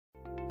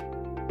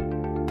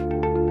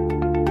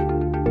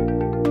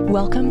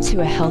Welcome to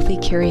A Healthy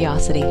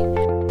Curiosity,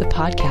 the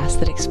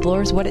podcast that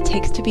explores what it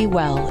takes to be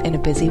well in a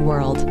busy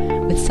world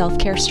with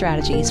self-care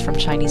strategies from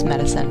Chinese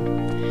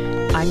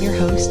medicine. I'm your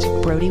host,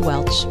 Brody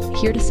Welch,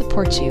 here to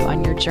support you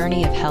on your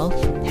journey of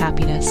health,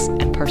 happiness,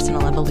 and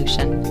personal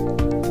evolution.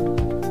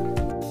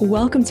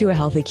 Welcome to A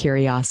Healthy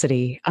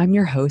Curiosity. I'm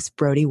your host,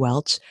 Brody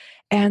Welch,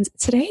 and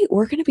today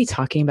we're going to be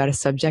talking about a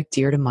subject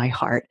dear to my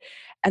heart.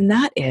 And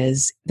that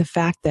is the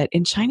fact that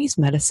in Chinese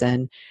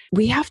medicine,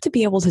 we have to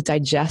be able to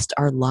digest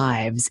our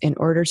lives in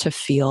order to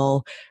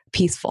feel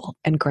peaceful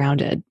and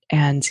grounded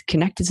and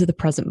connected to the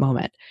present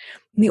moment.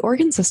 And the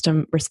organ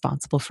system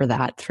responsible for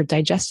that, for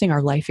digesting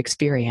our life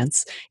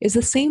experience, is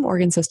the same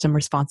organ system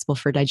responsible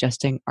for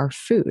digesting our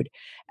food.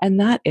 And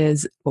that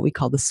is what we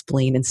call the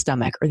spleen and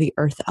stomach, or the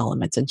earth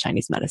elements in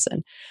Chinese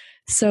medicine.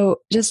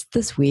 So just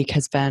this week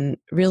has been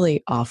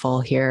really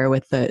awful here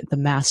with the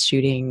mass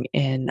shooting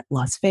in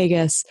Las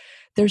Vegas.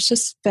 There's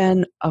just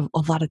been a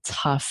lot of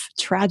tough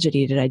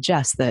tragedy to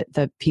digest,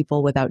 the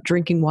people without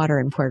drinking water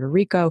in Puerto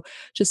Rico,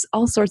 just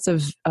all sorts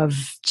of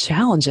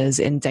challenges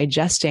in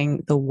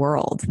digesting the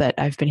world that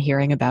I've been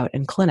hearing about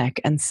in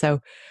clinic. And so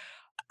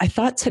I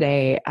thought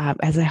today,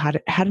 as I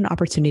had an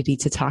opportunity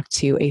to talk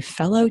to a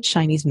fellow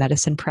Chinese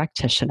medicine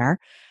practitioner,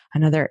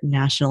 another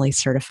nationally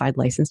certified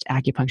licensed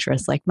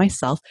acupuncturist like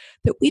myself,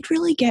 that we'd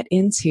really get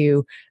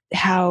into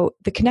how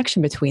the connection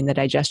between the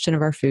digestion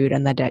of our food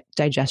and the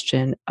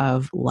digestion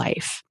of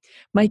life.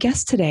 My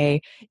guest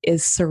today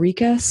is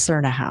Sarica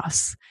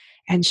Cernohous.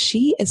 And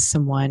she is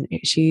someone,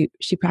 she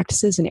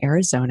practices in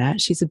Arizona.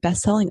 She's a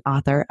best-selling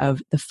author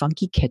of The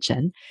Funky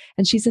Kitchen,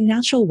 and she's a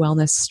natural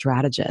wellness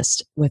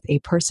strategist with a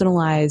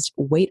personalized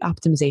weight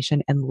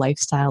optimization and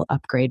lifestyle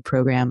upgrade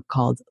program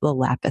called the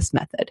Lapis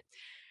Method.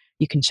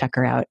 You can check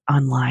her out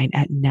online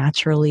at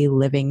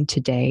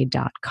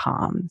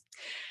naturallylivingtoday.com.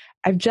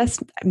 I've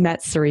just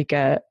met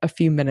Sarica a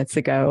few minutes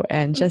ago,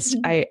 and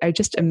I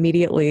just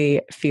immediately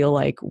feel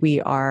like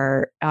we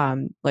are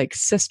like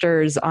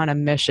sisters on a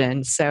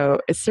mission. So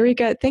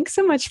Sarica, thanks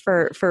so much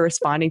for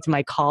responding to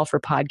my call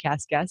for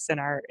podcast guests in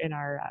our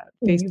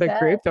Facebook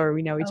group, or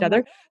we know each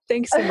other.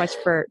 Thanks so much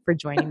for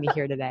joining me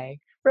here today.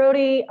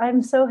 Brody,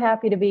 I'm so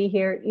happy to be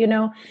here. You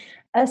know,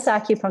 as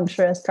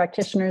acupuncturists,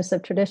 practitioners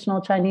of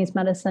traditional Chinese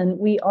medicine,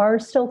 we are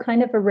still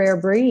kind of a rare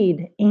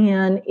breed,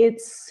 and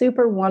it's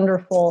super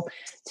wonderful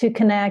to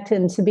connect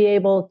and to be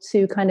able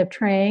to kind of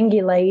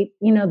triangulate,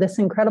 this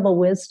incredible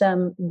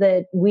wisdom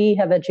that we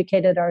have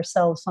educated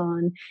ourselves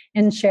on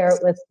and share it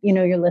with,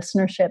 your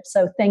listenership.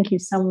 So thank you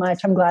so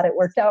much. I'm glad it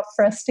worked out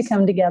for us to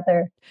come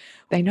together.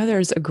 I know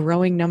there's a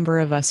growing number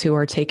of us who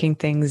are taking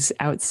things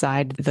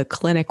outside the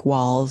clinic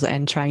walls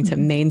and trying to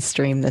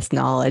mainstream this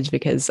knowledge,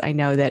 because I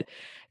know that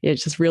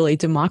it's just really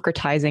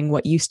democratizing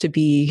what used to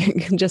be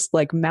just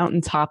like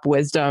mountaintop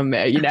wisdom,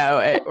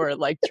 or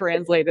like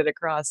translated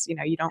across,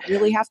 you don't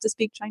really have to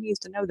speak Chinese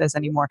to know this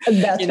anymore.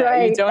 That's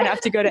right. You don't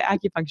have to go to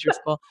acupuncture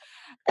school.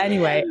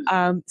 Anyway,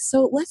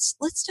 so let's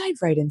dive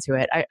right into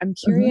it. I'm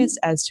curious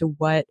as to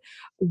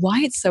why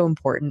it's so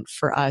important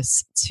for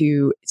us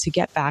to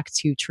get back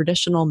to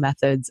traditional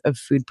methods of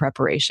food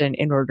preparation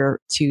in order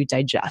to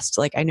digest.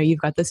 Like, I know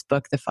you've got this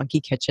book, The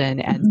Funky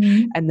Kitchen,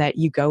 and that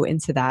you go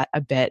into that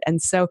a bit.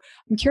 And so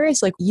I'm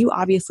curious, like, you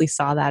obviously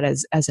saw that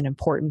as an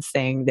important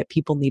thing that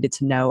people needed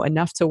to know,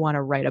 enough to want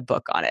to write a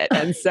book on it.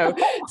 And so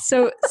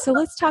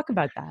let's talk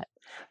about that.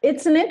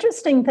 It's an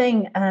interesting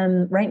thing.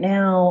 Right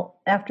now,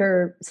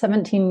 after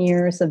 17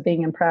 years of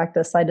being in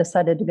practice, I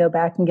decided to go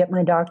back and get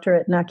my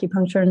doctorate in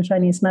acupuncture and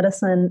Chinese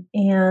medicine.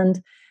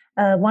 And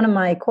one of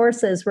my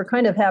courses, we're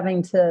kind of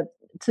having to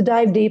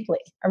dive deeply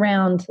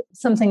around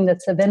something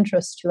that's of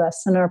interest to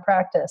us in our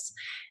practice.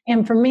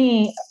 And for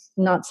me,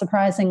 not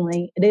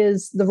surprisingly, it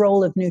is the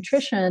role of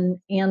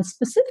nutrition, and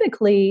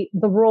specifically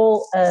the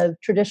role of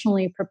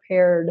traditionally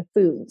prepared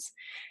foods.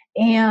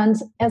 And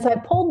as I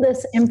pulled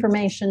this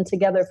information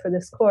together for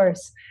this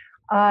course,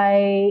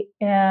 I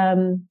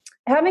am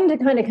having to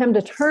kind of come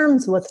to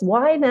terms with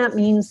why that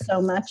means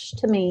so much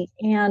to me.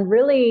 And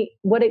really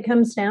what it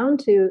comes down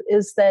to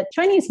is that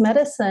Chinese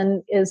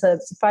medicine is a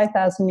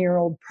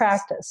 5,000-year-old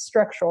practice,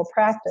 structural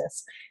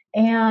practice.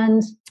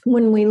 And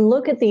when we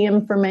look at the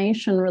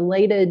information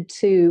related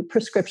to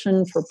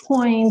prescription for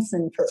points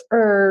and for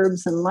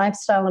herbs and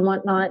lifestyle and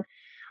whatnot,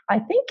 I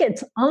think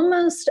it's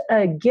almost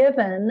a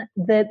given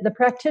that the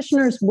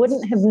practitioners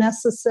wouldn't have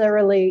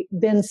necessarily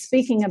been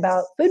speaking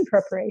about food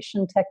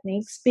preparation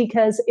techniques,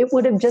 because it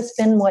would have just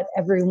been what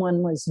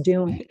everyone was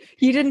doing.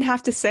 You didn't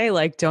have to say,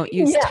 like, don't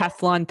use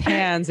Teflon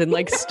pans and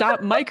like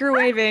stop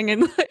microwaving,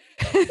 and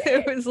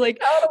it was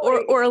like,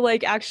 totally. or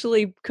like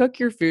actually cook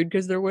your food,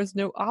 because there was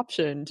no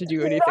option to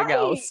do anything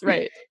else.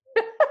 Right.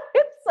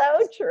 It's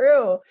so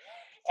true.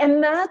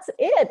 And that's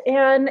it.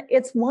 And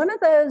it's one of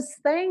those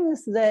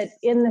things that,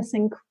 in this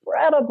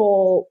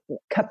incredible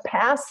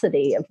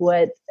capacity of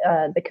what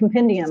the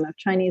compendium of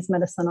Chinese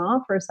medicine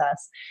offers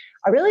us,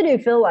 I really do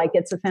feel like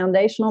it's a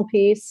foundational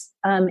piece,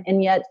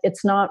 and yet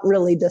it's not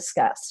really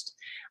discussed.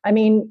 I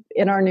mean,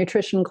 in our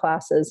nutrition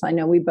classes, I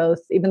know we both,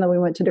 even though we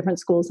went to different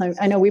schools,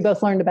 I know we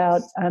both learned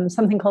about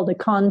something called a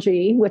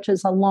congee, which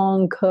is a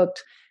long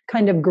cooked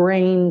kind of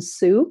grain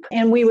soup.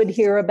 And we would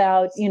hear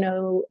about,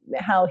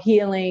 how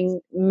healing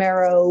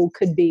marrow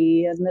could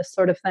be and this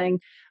sort of thing.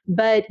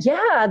 But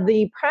yeah,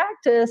 the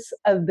practice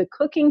of the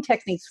cooking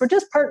techniques were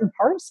just part and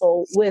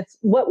parcel with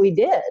what we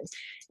did.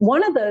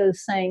 One of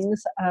those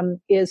things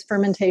is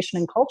fermentation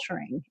and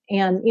culturing.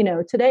 And,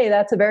 today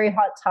that's a very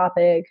hot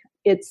topic.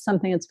 It's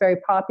something that's very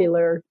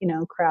popular,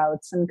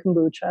 krauts and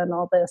kombucha and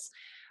all this.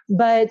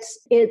 But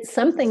it's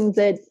something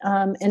that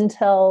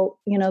until,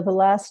 the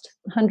last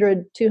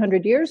 100,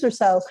 200 years or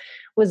so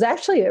was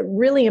actually a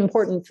really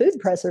important food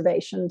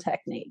preservation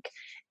technique.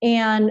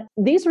 And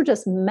these were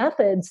just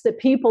methods that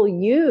people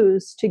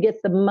used to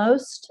get the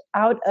most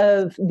out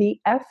of the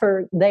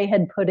effort they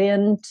had put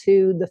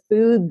into the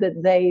food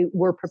that they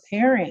were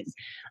preparing.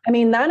 I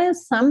mean, that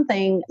is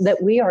something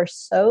that we are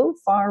so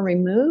far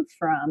removed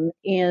from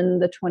in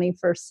the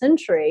 21st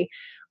century,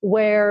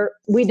 where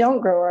we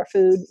don't grow our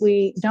food,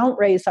 we don't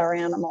raise our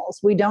animals,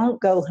 we don't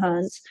go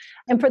hunt.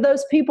 And for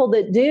those people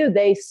that do,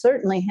 they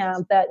certainly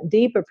have that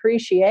deep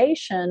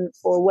appreciation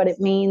for what it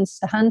means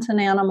to hunt an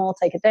animal,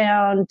 take it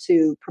down,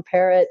 to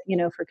prepare it,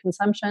 for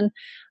consumption,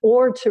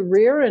 or to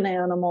rear an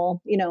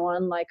animal,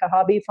 on like a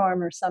hobby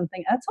farm or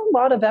something. That's a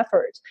lot of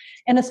effort.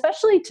 And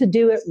especially to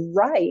do it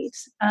right,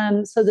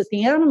 so that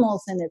the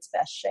animal's in its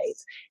best shape.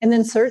 And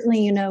then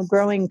certainly,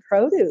 growing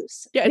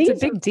produce. Yeah,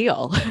 it's a big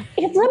deal.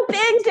 It's a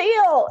big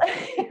deal.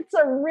 It's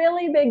a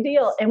really big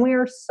deal. And we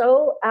are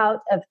so out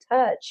of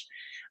touch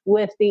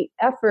with the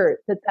effort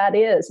that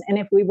is. And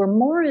if we were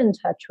more in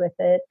touch with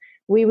it,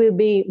 we would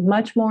be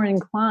much more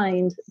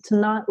inclined to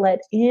not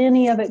let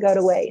any of it go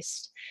to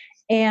waste.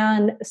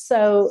 And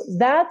so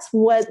that's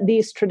what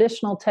these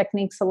traditional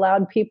techniques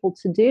allowed people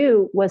to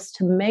do, was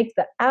to make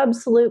the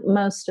absolute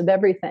most of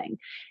everything.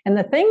 And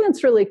the thing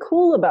that's really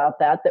cool about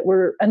that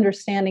we're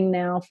understanding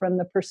now from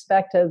the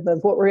perspective of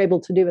what we're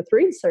able to do with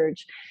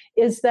research,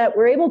 is that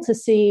we're able to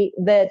see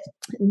that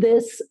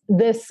this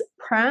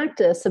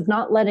practice of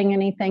not letting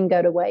anything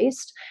go to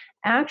waste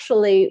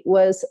actually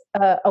was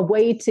a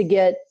way to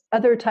get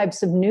other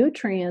types of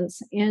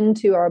nutrients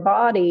into our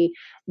body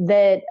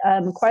that,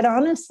 quite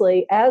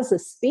honestly, as a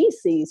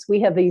species, we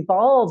have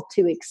evolved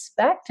to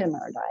expect in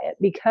our diet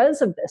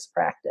because of this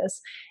practice.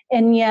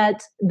 And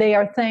yet they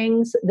are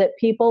things that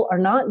people are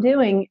not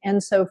doing.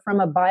 And so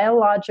from a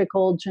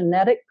biological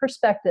genetic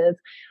perspective,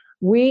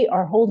 we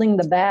are holding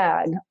the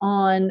bag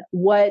on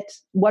what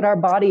our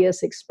body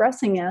is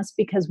expressing us,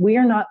 because we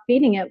are not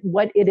feeding it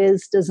what it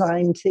is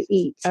designed to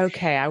eat.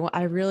 Okay.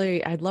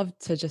 I'd love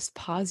to just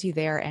pause you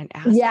there and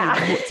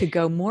ask you to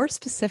go more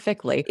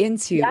specifically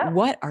into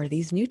what are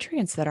these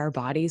nutrients that our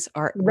bodies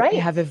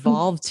have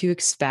evolved to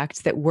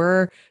expect that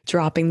we're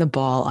dropping the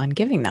ball on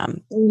giving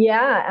them.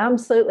 Yeah,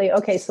 absolutely.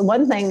 Okay. So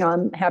one thing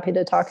I'm happy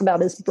to talk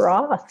about is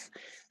broth.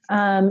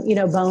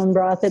 Bone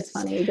broth. It's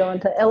funny, you go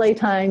into L.A.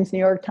 Times, New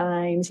York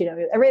Times,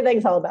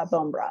 everything's all about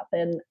bone broth.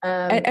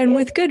 And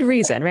with good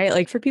reason, right?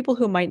 Like for people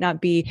who might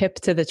not be hip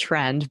to the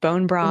trend,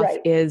 bone broth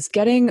is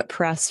getting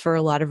press for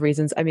a lot of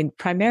reasons. I mean,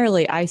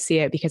 primarily I see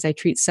it because I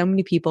treat so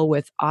many people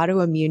with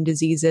autoimmune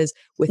diseases,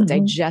 with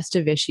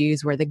digestive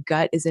issues where the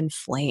gut is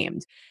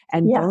inflamed.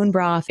 And bone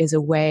broth is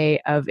a way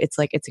of, it's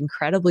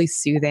incredibly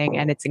soothing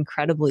and it's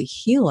incredibly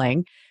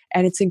healing.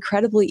 And it's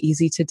incredibly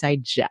easy to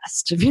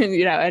digest,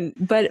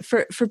 but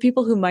for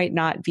people who might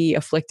not be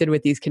afflicted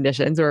with these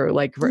conditions, or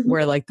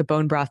where the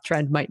bone broth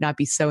trend might not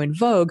be so in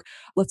vogue,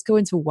 let's go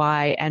into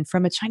why. And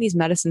from a Chinese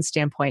medicine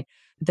standpoint,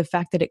 the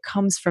fact that it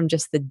comes from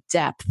just the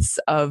depths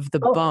of the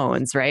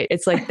bones, right?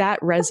 It's like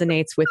that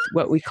resonates with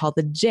what we call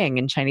the jing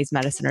in Chinese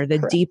medicine, or the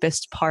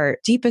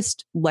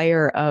deepest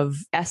layer of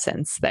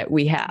essence that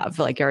we have.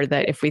 Or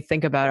that if we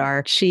think about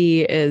our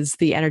qi is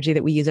the energy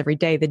that we use every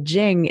day, the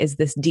jing is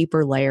this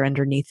deeper layer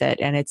underneath it.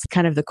 And it's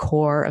kind of the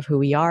core of who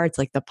we are. It's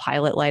like the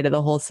pilot light of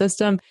the whole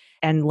system,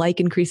 and like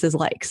increases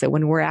like. So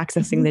when we're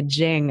accessing the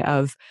jing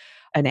of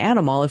an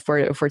animal, if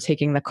we're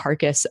taking the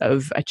carcass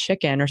of a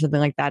chicken or something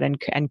like that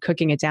and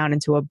cooking it down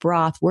into a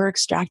broth, we're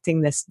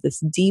extracting this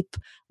deep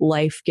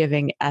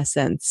life-giving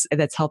essence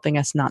that's helping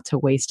us not to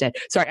waste it.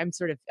 Sorry, I'm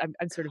sort of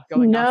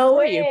going off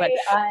for you,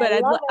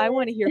 but I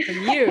want to hear from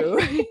you.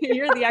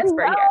 You're the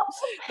expert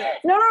here.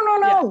 No.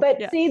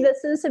 See,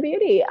 this is a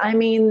beauty. I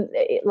mean,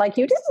 like,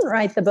 you didn't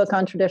write the book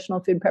on traditional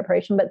food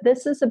preparation, but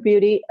this is a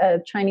beauty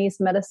of Chinese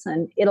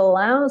medicine. It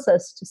allows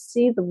us to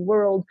see the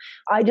world,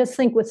 I just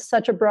think, with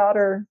such a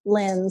broader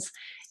lens.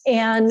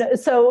 And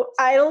so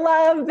I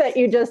love that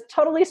you just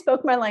totally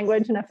spoke my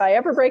language. And if I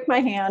ever break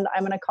my hand,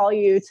 I'm going to call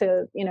you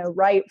to,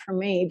 write for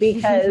me,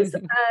 because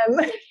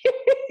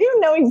you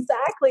know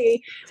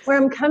exactly where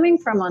I'm coming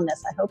from on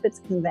this. I hope it's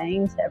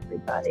conveying to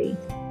everybody.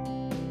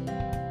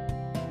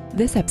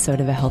 This episode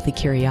of A Healthy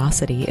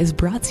Curiosity is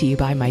brought to you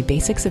by my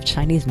Basics of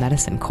Chinese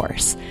Medicine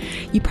course.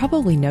 You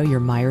probably know your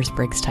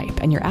Myers-Briggs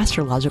type and your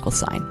astrological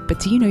sign, but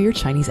do you know your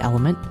Chinese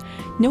element?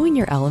 Knowing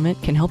your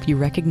element can help you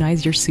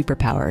recognize your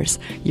superpowers,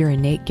 your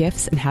innate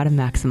gifts, and how to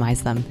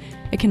maximize them.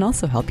 It can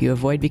also help you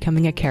avoid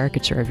becoming a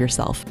caricature of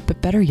yourself.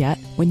 But better yet,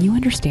 when you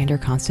understand your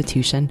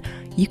constitution,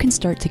 you can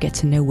start to get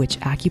to know which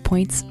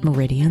acupoints,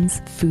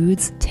 meridians,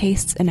 foods,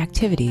 tastes, and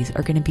activities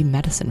are going to be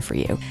medicine for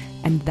you.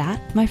 And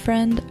that, my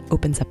friend,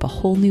 opens up a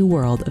whole new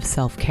world of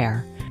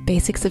self-care.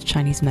 Basics of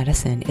Chinese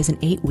Medicine is an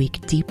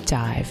 8-week deep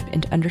dive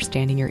into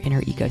understanding your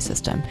inner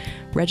ecosystem.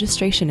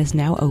 Registration is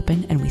now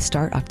open and we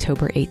start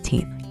October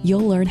 18th.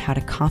 You'll learn how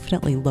to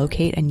confidently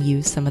locate and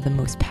use some of the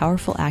most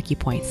powerful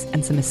acupoints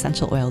and some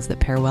essential oils that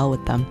pair well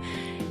with them,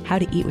 how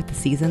to eat with the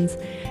seasons,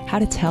 how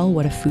to tell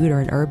what a food or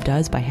an herb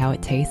does by how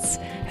it tastes,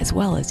 as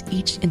well as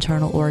each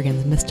internal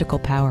organ's mystical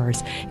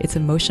powers, its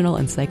emotional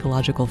and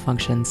psychological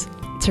functions.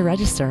 To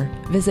register,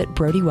 visit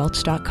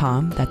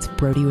brodywelch.com, that's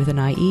Brody with an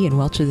I-E and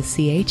Welch with a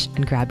C-H,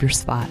 and grab your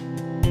spot.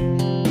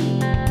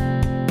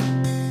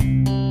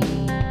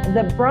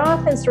 The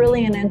broth is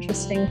really an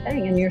interesting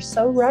thing, and you're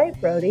so right,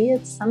 Brody.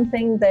 It's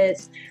something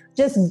that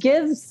just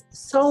gives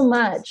so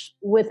much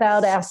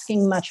without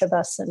asking much of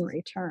us in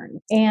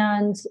return.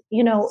 And,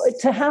 you know,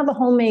 to have a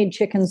homemade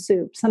chicken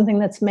soup, something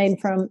that's made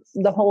from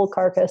the whole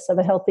carcass of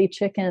a healthy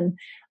chicken,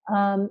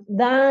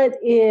 that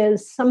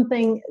is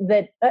something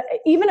that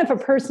even if a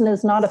person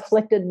is not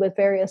afflicted with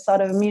various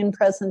autoimmune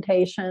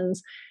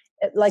presentations,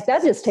 like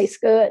that just tastes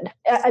good.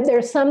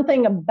 There's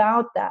something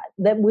about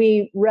that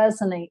we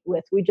resonate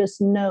with. We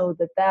just know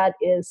that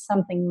is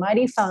something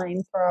mighty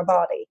fine for our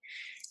body.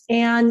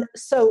 And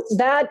so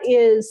that's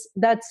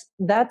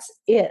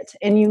it.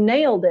 And you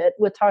nailed it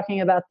with talking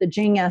about the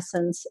Jing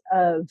essence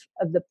of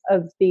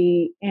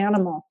the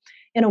animal.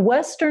 In a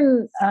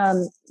Western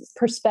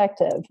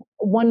perspective,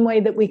 one way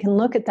that we can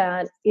look at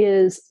that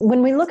is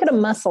when we look at a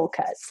muscle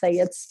cut, say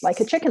it's like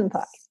a chicken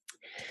thigh.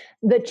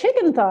 The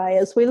chicken thigh,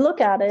 as we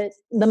look at it,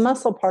 the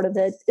muscle part of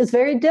it is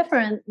very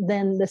different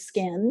than the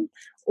skin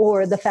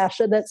or the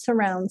fascia that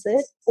surrounds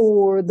it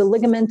or the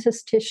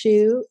ligamentous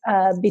tissue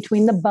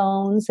between the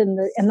bones and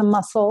the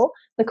muscle,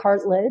 the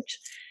cartilage.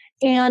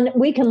 And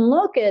we can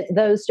look at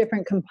those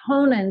different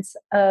components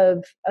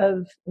of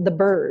the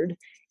bird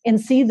and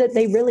see that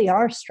they really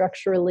are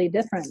structurally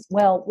different.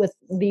 Well, with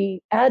the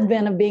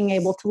advent of being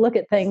able to look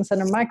at things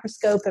under a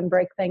microscope and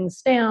break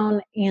things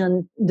down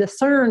and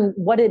discern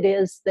what it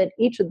is that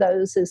each of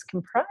those is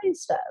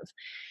comprised of,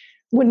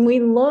 when we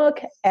look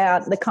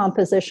at the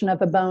composition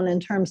of a bone in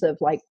terms of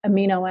like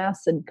amino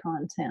acid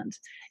content,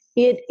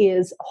 it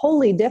is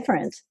wholly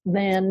different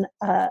than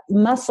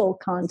muscle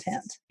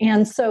content.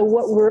 And so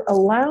what we're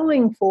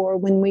allowing for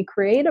when we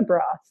create a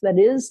broth that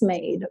is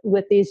made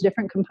with these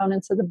different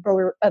components of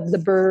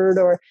the bird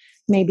or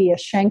maybe a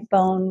shank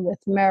bone with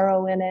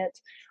marrow in it,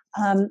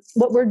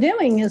 what we're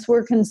doing is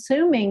we're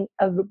consuming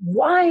a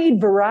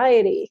wide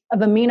variety of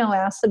amino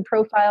acid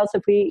profiles.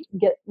 If we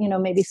get,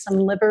 maybe some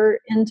liver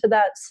into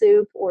that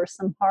soup or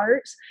some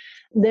heart,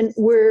 then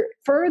we're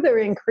further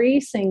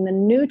increasing the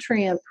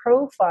nutrient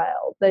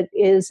profile that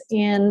is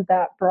in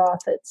that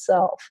broth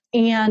itself.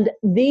 And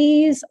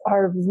these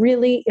are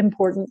really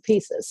important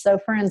pieces. So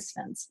for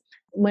instance,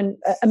 when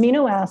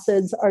amino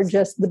acids are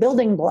just the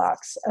building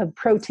blocks of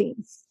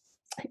protein,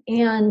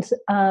 and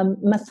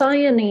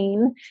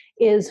methionine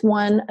is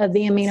one of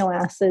the amino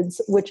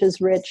acids which is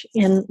rich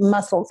in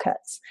muscle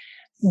cuts.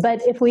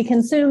 But if we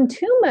consume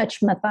too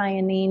much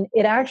methionine,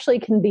 it actually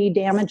can be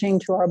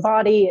damaging to our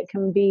body. It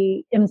can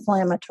be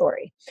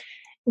inflammatory.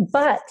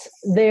 But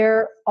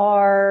there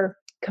are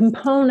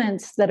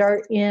components that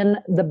are in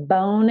the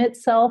bone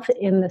itself,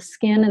 in the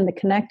skin and the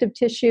connective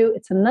tissue.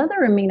 It's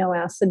another amino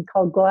acid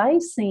called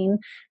glycine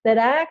that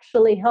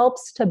actually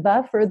helps to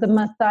buffer the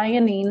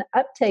methionine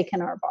uptake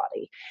in our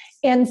body.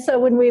 And so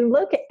when we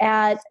look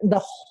at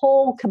the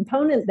whole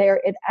component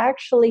there, it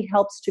actually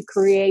helps to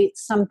create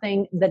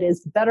something that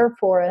is better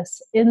for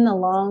us in the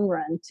long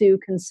run to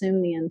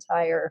consume the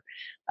entire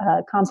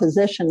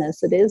composition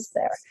as it is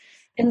there.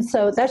 And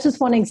so that's just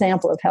one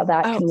example of how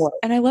that can work.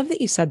 And I love that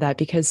you said that,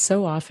 because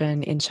so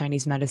often in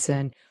Chinese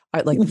medicine,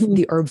 like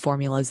the herb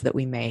formulas that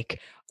we make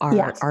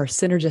are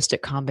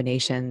synergistic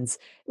combinations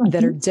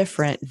that are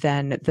different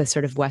than the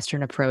sort of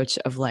Western approach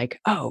of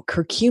like,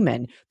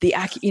 curcumin, the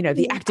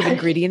active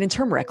ingredient in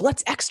turmeric.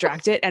 Let's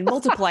extract it and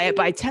multiply it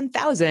by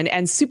 10,000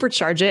 and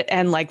supercharge it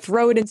and like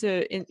throw it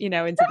into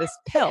this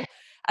pill.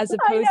 As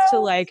opposed to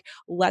like,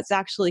 let's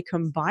actually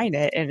combine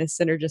it in a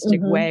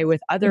synergistic way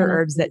with other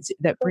herbs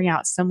that bring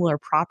out similar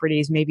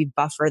properties, maybe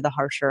buffer the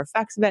harsher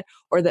effects of it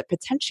or that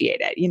potentiate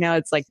it.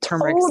 It's like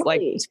turmeric's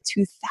like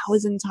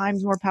 2,000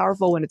 times more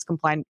powerful when it's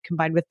combined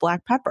with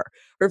black pepper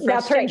or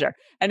fresh ginger.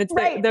 And it's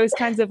those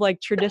kinds of like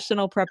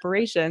traditional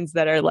preparations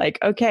that are like,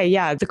 okay,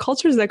 yeah, the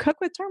cultures that cook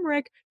with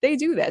turmeric, they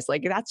do this.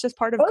 Like that's just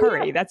part of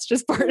curry. Yeah. That's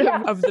just part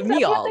of the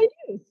meal. What they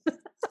do.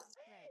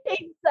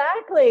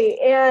 Exactly.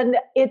 And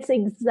it's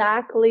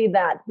exactly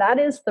that. That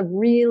is the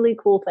really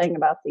cool thing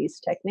about these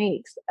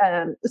techniques.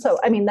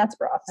 That's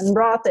broth. And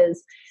broth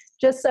is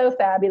just so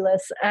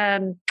fabulous.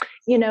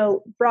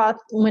 Broth,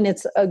 when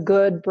it's a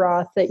good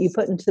broth that you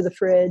put into the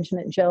fridge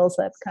and it gels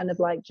up kind of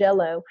like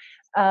Jell-O,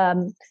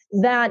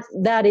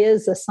 that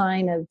is a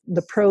sign of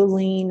the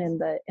proline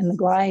and the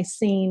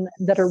glycine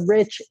that are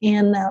rich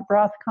in that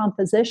broth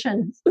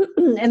composition.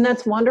 And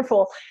that's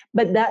wonderful.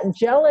 But that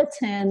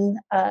gelatin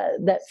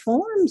that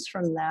forms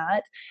from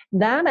that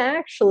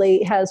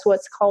actually has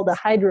what's called a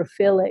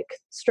hydrophilic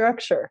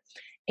structure.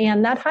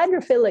 And that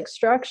hydrophilic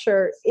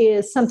structure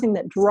is something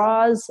that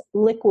draws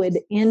liquid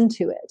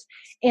into it.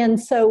 And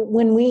so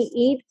when we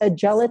eat a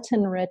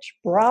gelatin-rich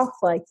broth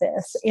like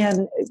this,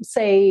 and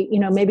say,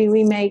 maybe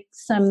we make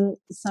some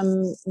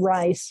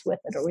rice with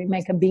it, or we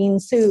make a bean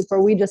soup,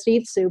 or we just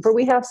eat soup, or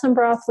we have some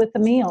broth with the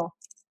meal,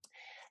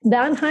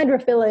 that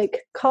hydrophilic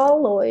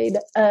colloid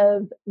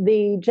of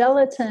the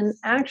gelatin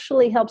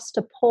actually helps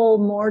to pull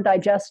more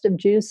digestive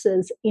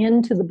juices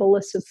into the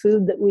bolus of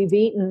food that we've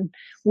eaten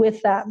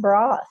with that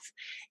broth.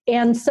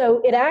 And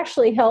so it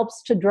actually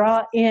helps to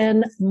draw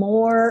in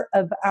more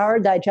of our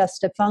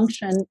digestive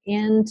function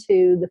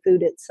into the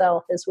food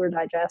itself as we're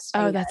digesting.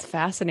 Oh, that's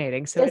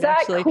fascinating. So is that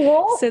actually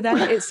cool?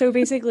 So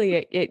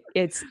basically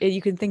it's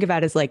you can think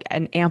about it as like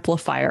an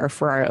amplifier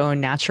for our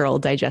own natural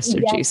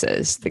digestive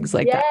juices, things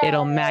like that.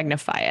 It'll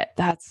magnify it.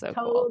 That's so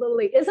cool.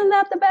 Totally. Isn't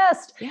that the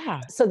best?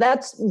 Yeah. So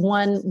that's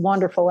one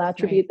wonderful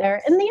attribute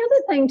there. And the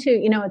other thing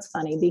too, it's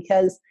funny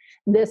because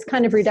this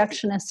kind of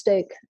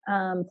reductionistic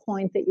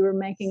point that you were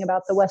making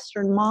about the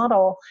Western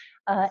model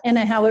and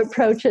how it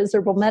approaches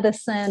herbal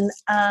medicine,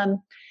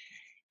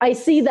 I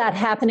see that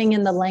happening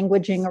in the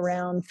languaging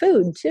around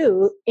food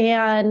too.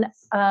 And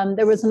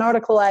there was an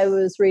article I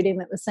was reading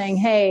that was saying,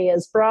 hey,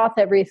 is broth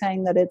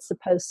everything that it's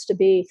supposed to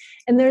be?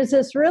 And there's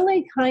this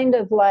really kind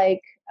of like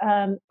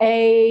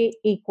A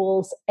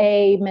equals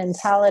A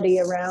mentality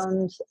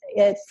around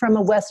it from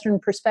a Western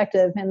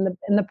perspective. And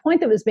the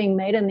point that was being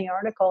made in the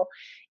article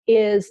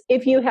is,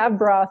 if you have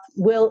broth,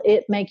 will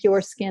it make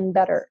your skin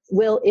better?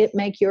 Will it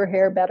make your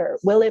hair better?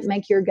 Will it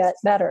make your gut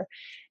better?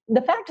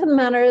 The fact of the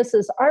matter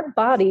is our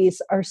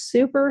bodies are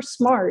super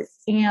smart.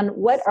 And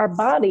what our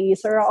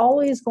bodies are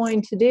always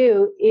going to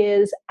do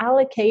is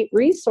allocate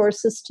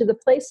resources to the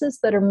places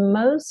that are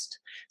most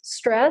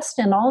stressed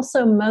and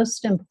also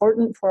most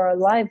important for our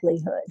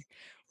livelihood.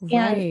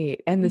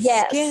 Right. And the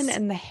skin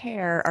and the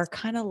hair are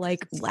kind of like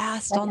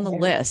last on the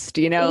list,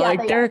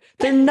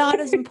 they're not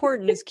as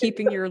important as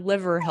keeping your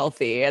liver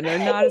healthy, and they're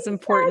not as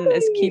important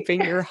as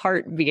keeping your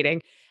heart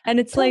beating. And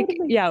it's like,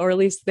 or at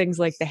least things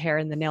like the hair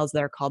and the nails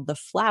that are called the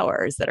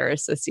flowers that are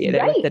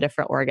associated with the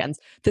different organs.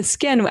 The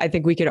skin, I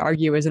think we could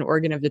argue, is an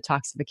organ of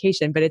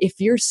detoxification. But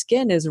if your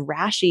skin is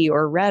rashy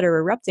or red or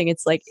erupting,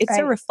 it's like, it's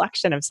a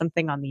reflection of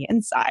something on the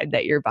inside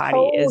that your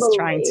body is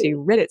trying to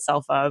rid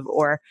itself of,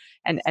 or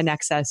an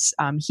excess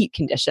heat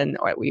condition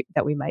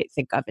that we might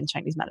think of in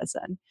Chinese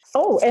medicine.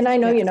 Oh, and I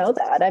know you know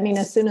that. I mean,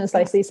 as soon as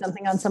I see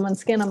something on someone's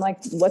skin, I'm like,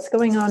 what's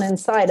going on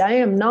inside? I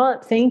am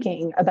not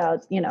thinking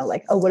about,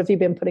 like, oh, what have you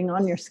been putting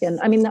on your skin?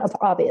 I mean,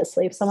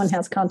 obviously, if someone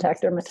has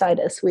contact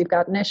dermatitis, we've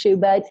got an issue.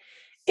 But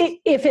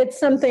if it's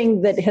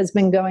something that has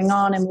been going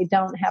on and we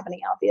don't have any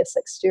obvious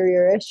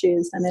exterior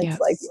issues, and it's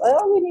like,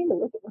 well, we need to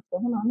look at what's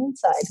going on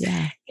inside.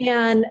 Yeah.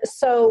 And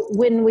so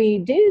when we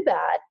do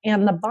that,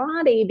 and the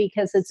body,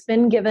 because it's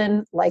been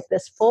given like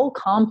this full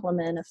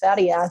complement of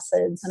fatty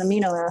acids and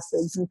amino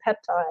acids and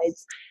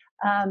peptides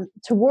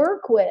to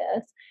work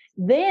with,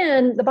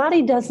 then the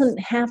body doesn't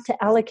have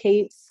to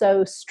allocate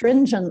so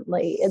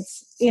stringently.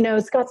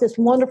 It's got this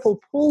wonderful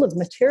pool of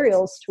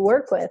materials to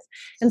work with.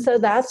 And so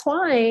that's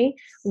why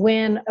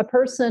when a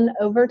person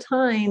over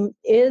time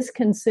is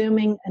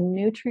consuming a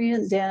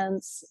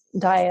nutrient-dense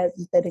diet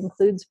that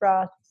includes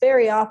broth,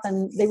 very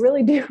often they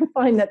really do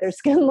find that their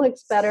skin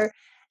looks better,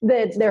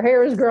 that their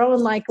hair is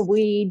growing like a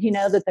weed,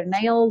 that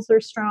their nails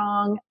are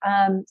strong.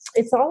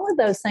 It's all of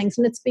those things.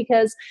 And it's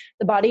because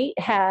the body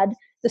had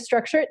the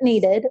structure it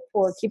needed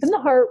for keeping the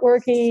heart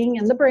working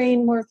and the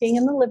brain working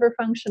and the liver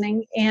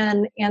functioning,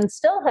 and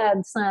still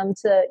had some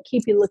to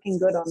keep you looking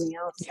good on the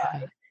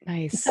outside. Yeah,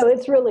 nice. So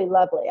it's really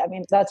lovely. I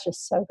mean, that's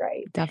just so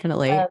great.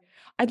 Definitely.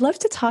 I'd love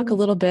to talk a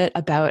little bit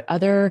about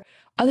other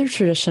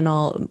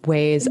traditional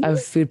ways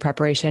of food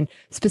preparation.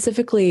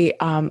 Specifically,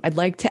 I'd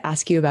like to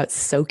ask you about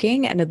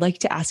soaking, and I'd like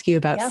to ask you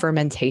about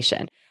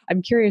fermentation.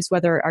 I'm curious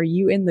whether, are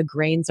you in the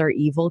grains are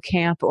evil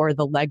camp, or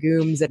the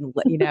legumes and,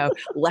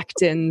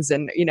 lectins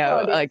and,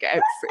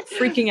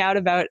 freaking out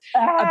about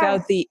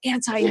the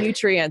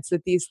anti-nutrients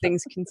that these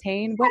things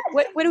contain?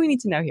 What do we need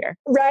to know here?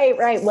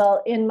 Right.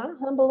 Well, in my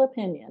humble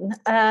opinion,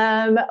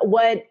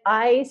 what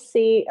I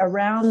see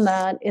around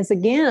that is,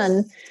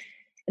 again,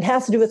 it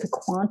has to do with the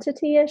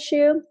quantity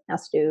issue,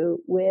 has to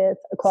do with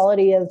the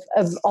quality of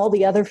all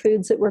the other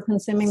foods that we're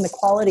consuming, the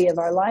quality of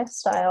our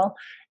lifestyle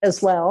as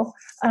well.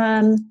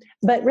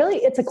 But really,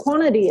 it's a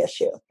quantity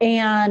issue.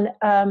 And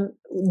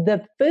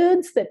the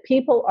foods that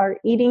people are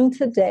eating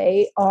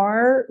today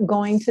are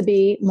going to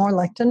be more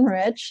lectin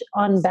rich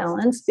on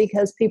balance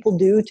because people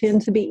do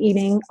tend to be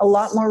eating a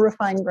lot more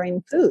refined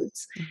grain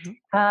foods.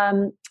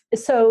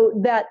 So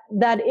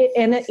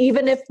and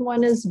even if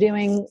one is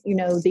doing,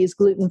 these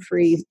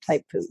gluten-free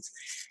type foods,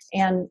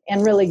 and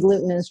really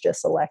gluten is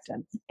just a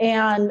lectin.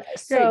 And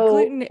so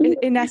gluten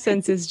in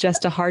essence is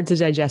just a hard to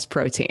digest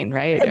protein,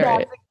 right? That's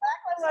exactly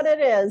what it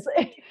is.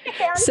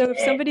 So if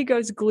somebody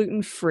goes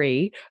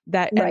gluten-free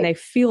and they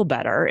feel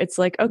better, it's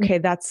like, okay,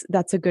 that's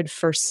a good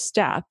first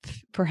step,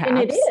 perhaps. And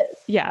it is.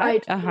 Yeah. I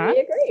totally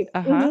agree.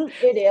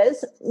 It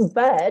is.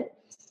 But,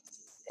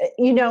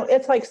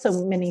 it's like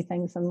so many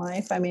things in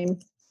life. I mean,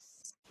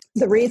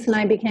 the reason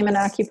I became an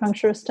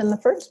acupuncturist in the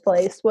first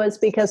place was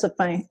because of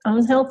my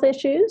own health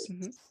issues.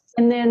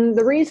 And then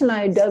the reason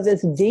I dove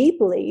as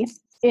deeply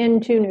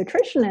into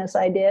nutrition as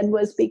I did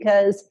was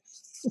because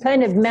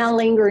kind of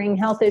malingering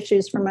health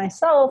issues for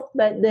myself,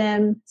 but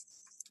then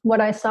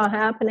what I saw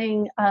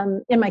happening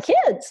in my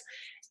kids.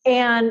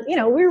 And,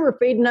 we were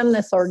feeding them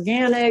this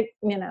organic,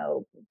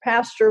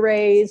 pasture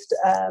raised,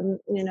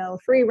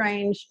 free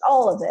range,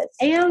 all of it,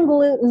 and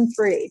gluten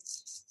free.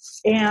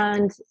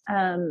 And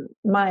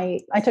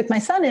I took my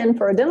son in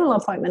for a dental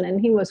appointment,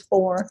 and he was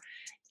 4.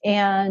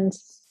 And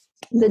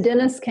the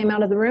dentist came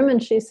out of the room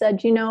and she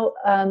said,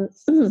 I'm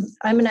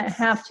going to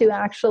have to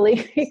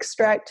actually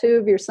extract 2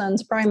 of your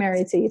son's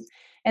primary teeth.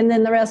 And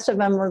then the rest of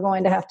them we're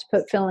going to have to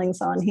put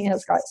fillings on. He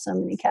has got so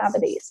many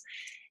cavities.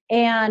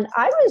 And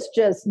I was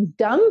just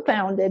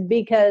dumbfounded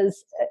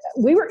because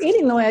we were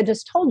eating the way I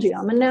just told you.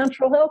 I'm a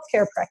natural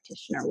healthcare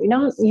practitioner. We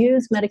don't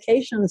use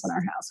medications in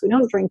our house. We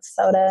don't drink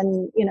soda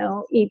and,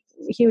 eat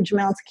huge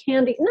amounts of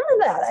candy. None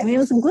of that. I mean, it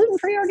was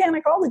gluten-free,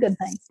 organic, all the good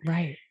things.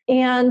 Right.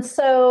 And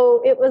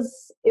so it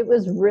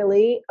was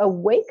really a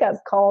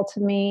wake-up call to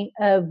me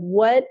of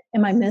what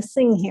am I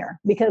missing here?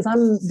 Because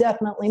I'm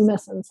definitely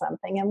missing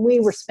something. And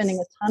we were spending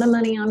a ton of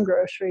money on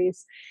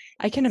groceries.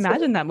 I can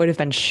imagine that would have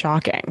been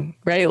shocking,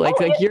 right? Like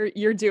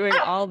you're doing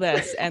all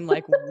this and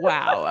like,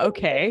 wow,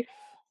 okay.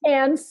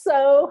 And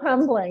so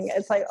humbling.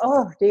 It's like,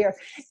 oh dear.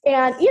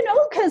 And,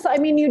 because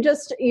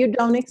you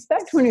don't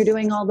expect when you're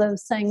doing all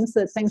those things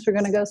that things are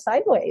going to go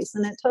sideways.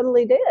 And it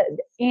totally did.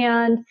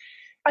 And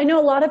I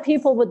know a lot of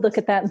people would look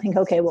at that and think,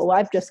 okay, well,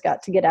 I've just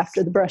got to get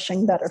after the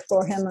brushing better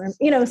for him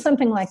or,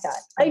 something like that.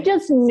 I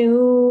just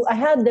knew I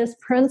had this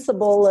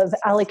principle of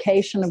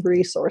allocation of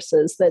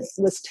resources that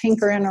was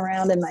tinkering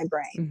around in my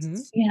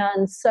brain.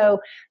 And so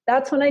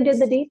that's when I did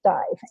the deep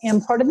dive.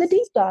 And part of the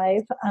deep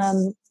dive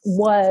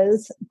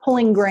was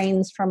pulling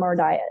grains from our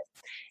diet.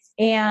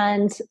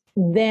 And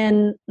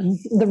then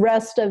the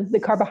rest of the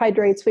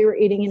carbohydrates we were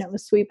eating,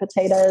 was sweet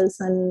potatoes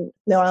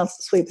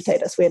sweet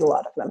potatoes. We had a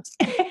lot of them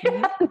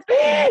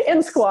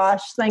and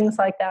squash, things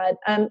like that,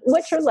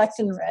 which are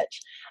lectin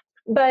rich.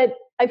 But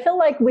I feel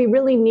like we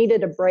really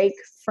needed a break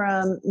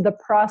from the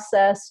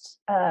processed,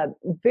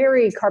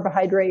 very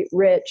carbohydrate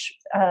rich,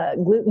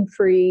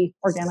 gluten-free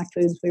organic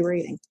foods we were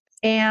eating.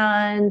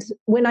 And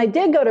when I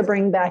did go to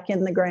bring back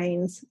in the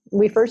grains,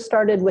 we first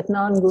started with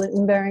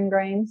non-gluten bearing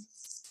grains.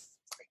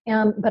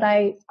 But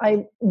I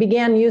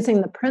began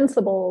using the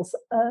principles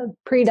of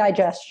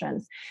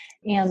pre-digestion,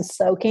 and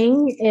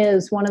soaking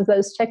is one of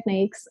those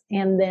techniques.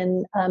 And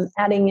then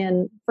adding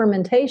in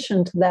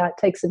fermentation to that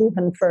takes it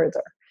even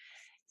further.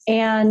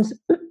 And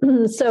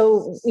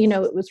so,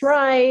 it was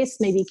rice,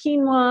 maybe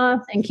quinoa,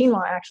 and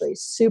quinoa actually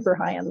is super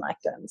high in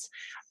lectins.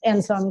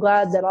 And so I'm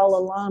glad that all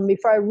along,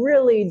 before I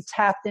really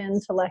tapped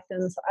into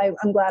lectins,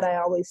 I'm glad I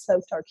always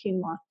soaked our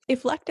quinoa.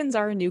 If lectins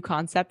are a new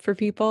concept for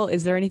people,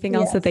 is there anything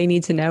else that they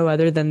need to know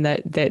other than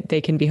that they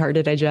can be hard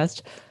to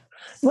digest?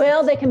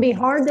 Well, they can be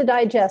hard to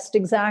digest,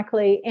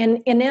 exactly.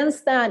 And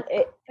as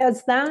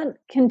that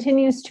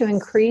continues to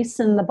increase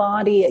in the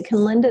body, it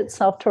can lend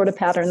itself toward a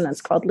pattern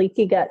that's called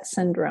leaky gut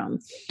syndrome.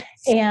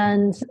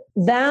 And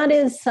that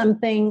is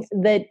something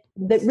that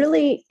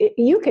really,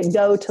 you could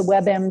go to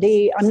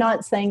WebMD. I'm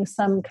not saying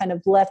some kind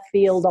of left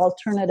field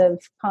alternative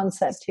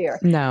concept here.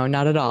 No,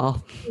 not at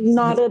all.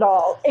 Not at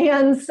all.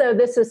 And so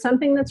this is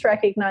something that's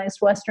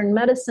recognized. Western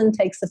medicine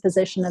takes the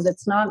position of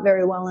it's not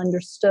very well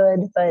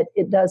understood, but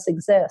it does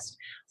exist.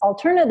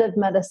 Alternative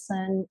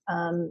medicine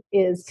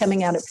is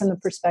coming at it from the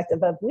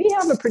perspective of we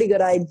have a pretty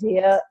good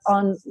idea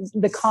on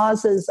the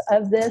causes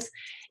of this.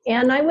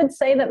 And I would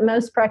say that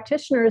most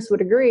practitioners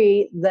would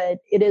agree that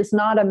it is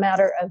not a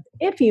matter of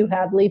if you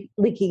have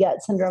leaky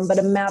gut syndrome, but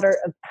a matter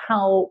of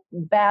how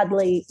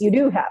badly you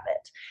do have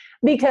it.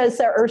 Because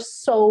there are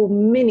so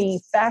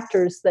many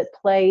factors that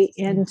play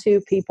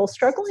into people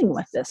struggling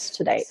with this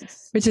today.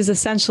 Which is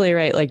essentially,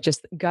 right, like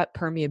just gut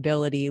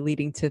permeability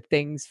leading to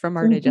things from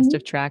our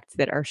digestive tract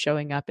that are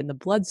showing up in the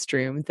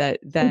bloodstream that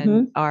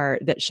then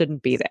that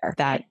shouldn't be there.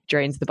 That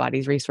drains the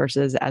body's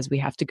resources as we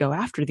have to go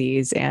after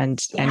these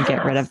and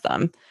get rid of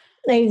them.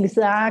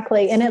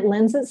 Exactly. And it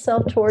lends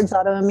itself towards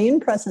autoimmune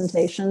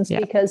presentations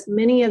because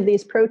many of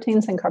these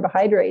proteins and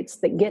carbohydrates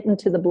that get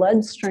into the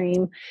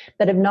bloodstream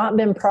that have not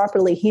been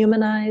properly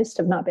humanized,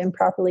 have not been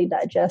properly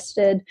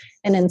digested,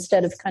 and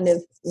instead of kind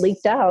of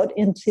leaked out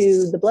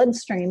into the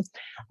bloodstream,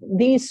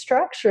 these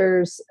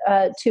structures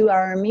to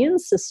our immune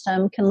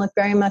system can look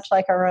very much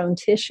like our own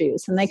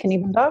tissues, and they can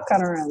even dock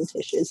on our own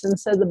tissues. And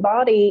so the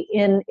body,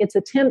 in its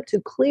attempt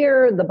to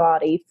clear the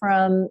body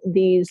from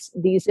these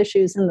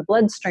issues in the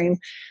bloodstream,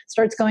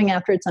 starts going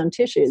after its own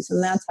tissues.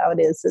 And that's how it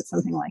is that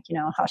something like,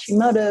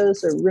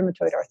 Hashimoto's or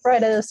rheumatoid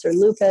arthritis or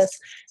lupus,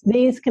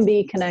 these can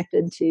be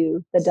connected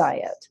to the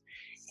diet.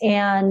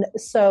 And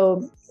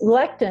so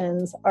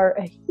lectins are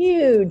a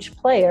huge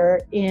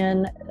player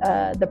in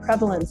the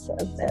prevalence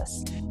of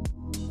this.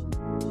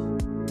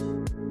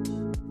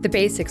 The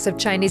Basics of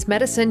Chinese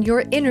Medicine,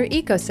 Your Inner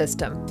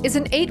Ecosystem is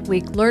an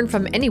 8-week Learn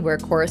From Anywhere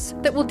course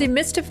that will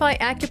demystify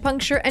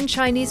acupuncture and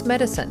Chinese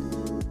medicine.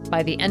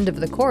 By the end of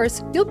the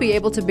course, you'll be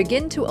able to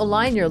begin to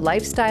align your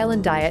lifestyle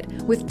and diet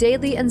with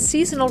daily and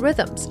seasonal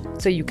rhythms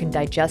so you can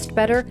digest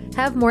better,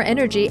 have more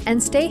energy,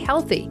 and stay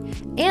healthy,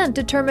 and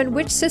determine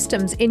which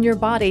systems in your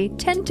body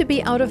tend to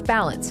be out of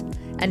balance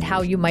and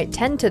how you might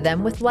tend to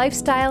them with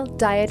lifestyle,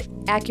 diet,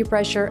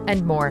 acupressure,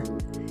 and more.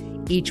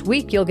 Each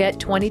week, you'll get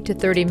 20 to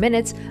 30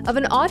 minutes of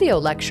an audio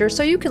lecture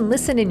so you can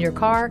listen in your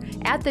car,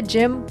 at the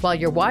gym, while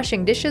you're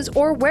washing dishes,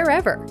 or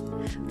wherever.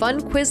 Fun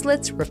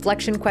Quizlets,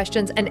 reflection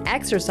questions, and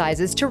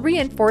exercises to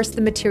reinforce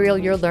the material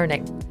you're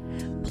learning.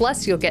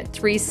 Plus, you'll get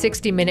 3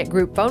 60-minute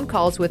group phone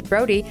calls with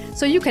Brody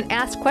so you can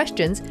ask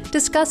questions,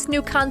 discuss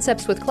new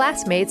concepts with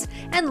classmates,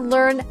 and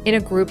learn in a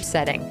group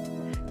setting.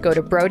 Go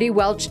to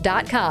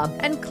brodywelch.com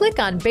and click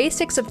on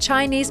Basics of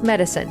Chinese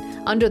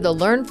Medicine under the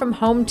Learn From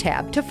Home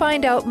tab to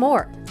find out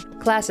more.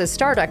 Classes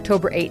start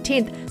October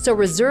 18th, so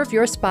reserve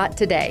your spot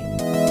today.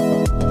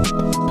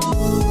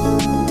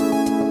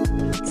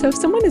 So if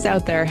someone is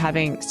out there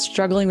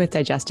struggling with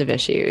digestive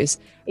issues,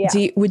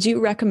 would you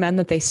recommend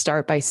that they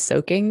start by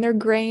soaking their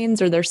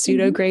grains or their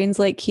pseudo grains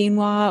like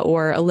quinoa,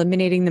 or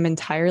eliminating them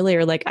entirely?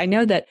 Or I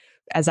know that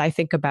as I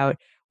think about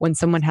when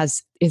someone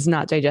is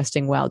not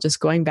digesting well,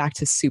 just going back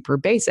to super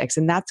basics,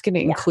 and that's going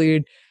to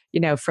include,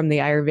 from the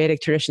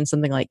Ayurvedic tradition,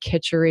 something like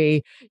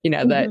khichdi,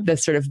 the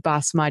sort of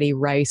basmati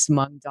rice,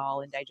 mung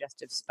dal, and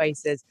digestive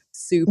spices,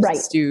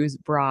 soups, stews,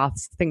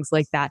 broths, things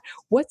like that.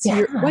 What's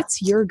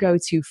your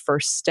go-to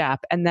first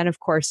step? And then, of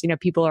course,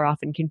 people are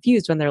often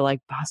confused when they're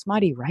like,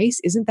 basmati rice,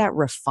 isn't that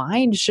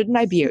refined? Shouldn't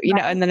I be,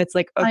 and then it's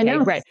like, okay,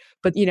 right.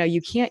 But,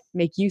 you can't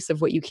make use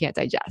of what you can't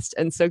digest.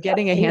 And so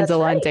getting a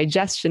handle on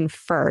digestion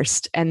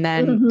first, and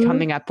then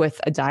coming up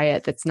with a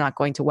diet that's not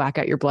going to whack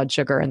out your blood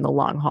sugar in the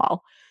long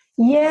haul.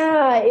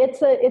 Yeah,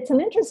 it's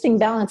an interesting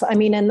balance. I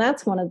mean, and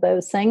that's one of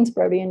those things,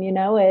 Brody, and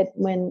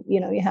when,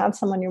 you have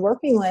someone you're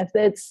working with,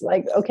 it's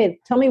like, okay,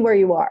 tell me where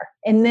you are.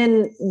 And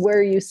then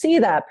where you see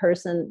that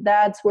person,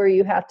 that's where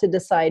you have to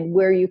decide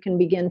where you can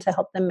begin to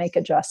help them make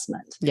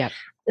adjustment. Yeah.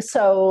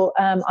 So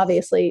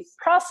obviously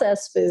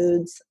processed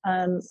foods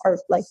are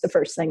like the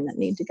first thing that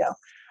need to go.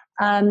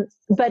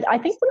 But I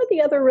think one of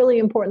the other really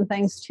important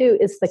things too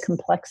is the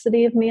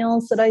complexity of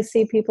meals that I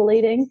see people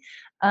eating.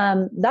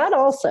 That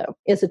also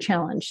is a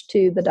challenge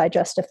to the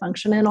digestive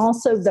function, and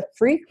also the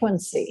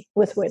frequency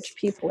with which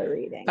people are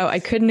eating. Oh, I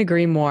couldn't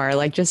agree more.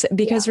 Just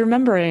because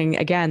remembering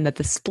again that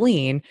the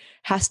spleen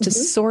has to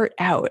sort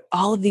out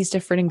all of these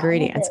different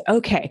ingredients.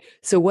 Okay,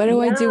 so what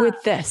do I do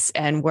with this,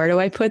 and where do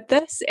I put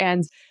this?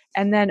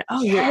 And then,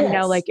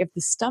 if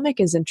the stomach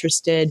is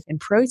interested in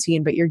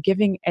protein, but you're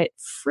giving it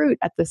fruit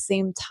at the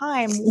same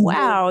time,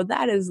 wow,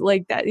 that is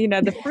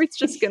the fruit's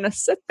just going to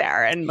sit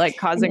there and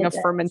causing a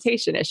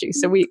fermentation issue.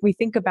 So we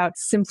think about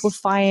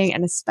simplifying,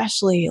 and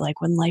especially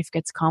when life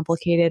gets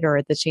complicated or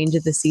at the change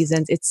of the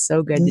seasons, it's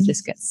so good to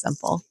just get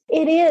simple.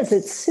 It is.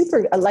 It's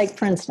super,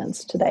 for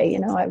instance, today,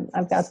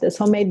 I've got this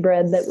homemade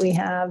bread that we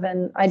have,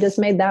 and I just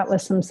made that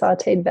with some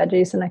sauteed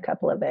veggies and a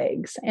couple of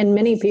eggs. And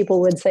many people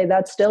would say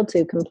that's still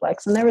too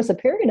complex. And there was a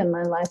period in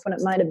my life when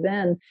it might have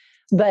been.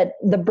 But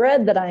the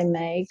bread that I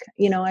make,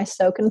 I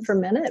soak and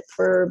ferment it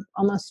for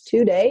almost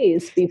 2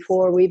 days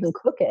before we even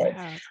cook it.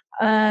 Wow.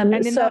 And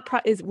then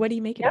what do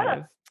you make it out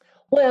of?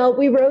 Well,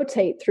 we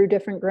rotate through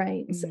different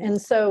grains.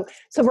 And so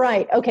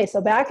right. Okay.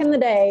 So back in the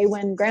day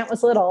when Grant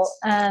was little,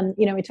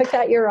 we took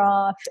that year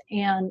off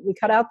and we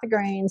cut out the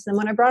grains. And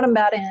when I brought them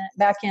back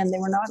in, they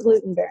were not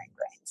gluten-bearing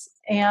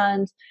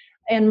grains.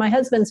 And my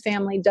husband's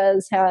family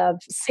does have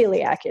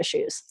celiac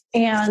issues.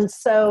 And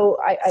so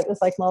I was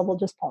like, well, we'll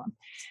just pull them.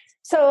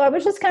 So I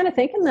was just kind of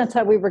thinking that's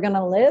how we were going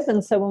to live.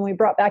 And so when we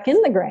brought back in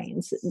the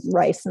grains,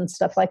 rice and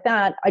stuff like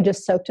that, I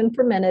just soaked and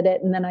fermented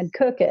it, and then I'd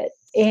cook it.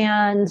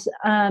 And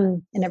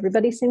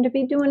everybody seemed to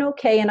be doing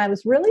okay. And I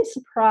was really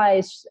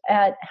surprised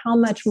at how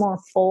much more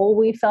full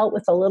we felt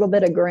with a little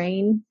bit of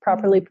grain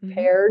properly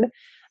prepared,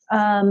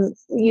 from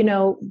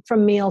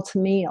meal to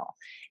meal.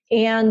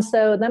 And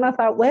so then I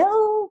thought,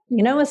 well,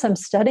 as I'm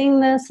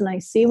studying this and I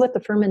see what the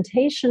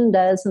fermentation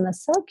does and the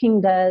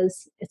soaking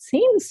does, it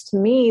seems to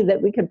me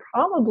that we could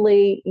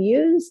probably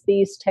use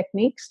these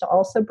techniques to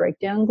also break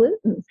down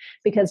gluten,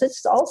 because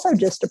it's also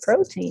just a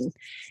protein.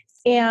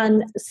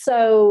 And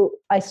so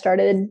I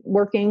started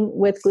working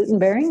with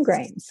gluten-bearing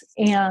grains,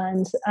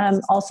 and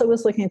also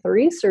was looking at the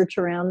research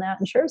around that.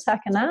 And sure as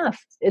heck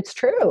enough, it's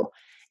true.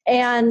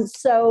 And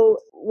so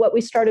what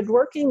we started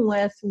working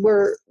with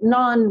were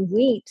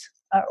non-wheat,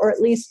 or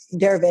at least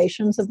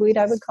derivations of wheat,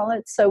 I would call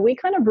it. So we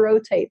kind of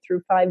rotate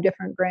through 5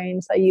 different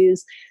grains. I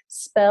use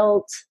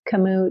spelt,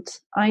 kamut,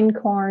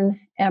 einkorn,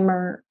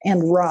 emmer,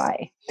 and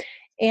rye.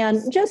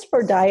 And just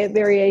for diet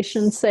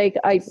variation's sake,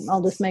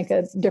 I'll just make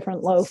a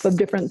different loaf of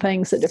different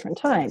things at different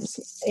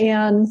times.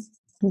 And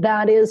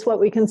that is what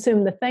we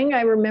consume. The thing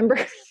I remember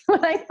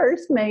when I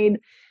first made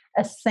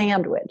a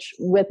sandwich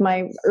with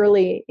my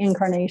early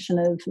incarnation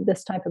of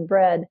this type of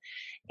bread.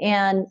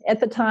 And at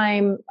the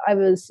time, I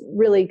was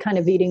really kind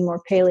of eating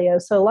more paleo,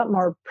 so a lot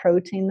more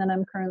protein than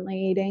I'm currently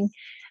eating.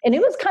 And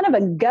it was kind of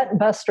a gut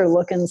buster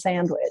looking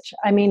sandwich.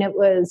 I mean, it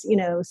was,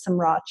 some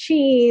raw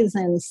cheese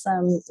and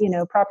some,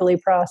 properly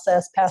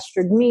processed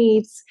pastured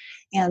meats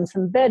and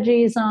some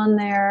veggies on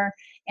there.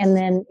 And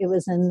then it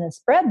was in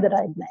this bread that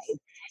I'd made.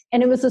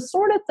 And it was the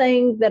sort of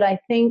thing that I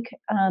think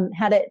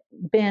had it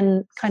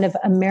been kind of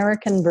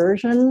American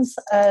versions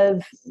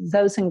of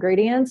those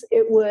ingredients,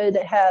 it would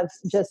have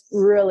just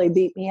really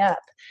beat me up.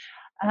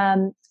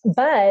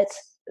 But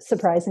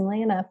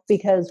surprisingly enough,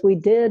 because we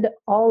did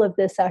all of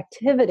this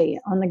activity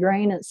on the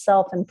grain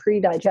itself and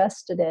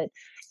pre-digested it,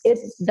 it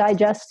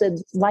digested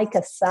like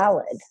a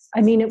salad.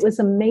 I mean, it was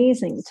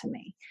amazing to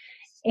me.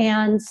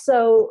 And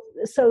so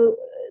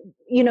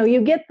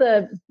you get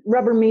the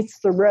rubber meets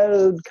the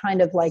road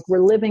kind of like we're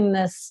living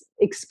this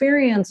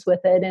experience with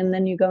it, and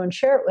then you go and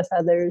share it with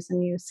others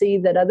and you see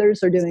that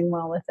others are doing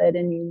well with it,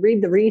 and you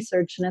read the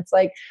research and it's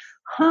like,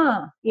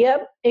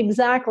 yep,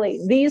 exactly.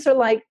 These are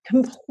like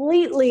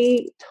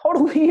completely,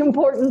 totally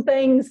important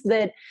things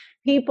that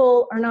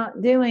people are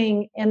not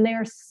doing, and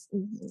they're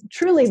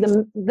truly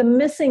the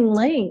missing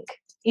link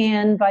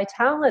in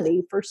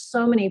vitality for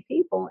so many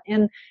people.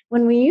 And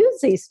when we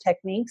use these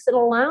techniques, it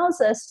allows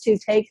us to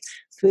take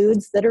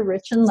foods that are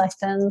rich in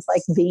lectins,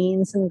 like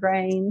beans and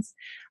grains,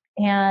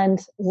 and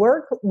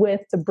work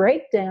with the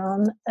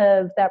breakdown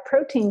of that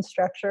protein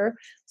structure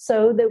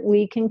so that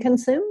we can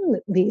consume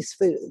these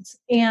foods.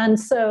 And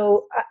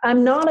so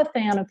I'm not a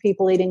fan of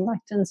people eating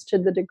lectins to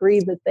the degree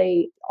that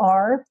they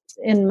are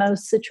in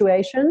most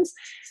situations,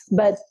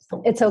 but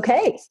it's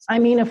okay. I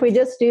mean, if we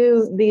just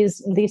do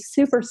these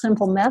super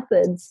simple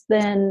methods,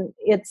 then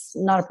it's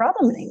not a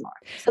problem anymore.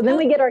 So then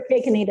we get our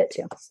cake and eat it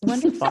too.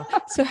 Wonderful.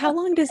 So how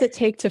long does it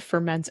take to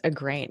ferment a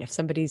grain if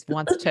somebody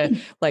wants to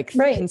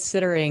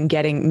considering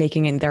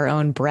making in their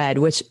own bread,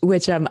 which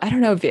I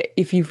don't know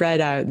if you've read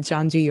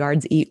John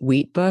Douillard's Eat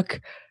Wheat book.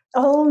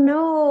 Oh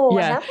no!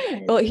 Yeah.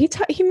 Well, he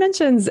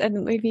mentions,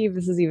 and maybe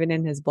this is even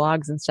in his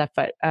blogs and stuff,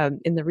 but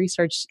in the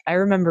research, I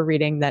remember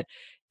reading that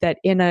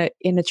in a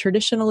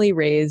traditionally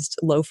raised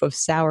loaf of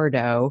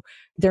sourdough,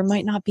 there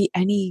might not be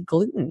any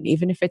gluten,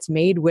 even if it's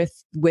made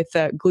with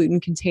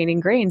gluten-containing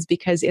grains,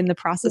 because in the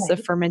process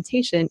of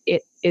fermentation,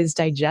 it is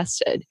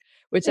digested,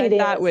 which I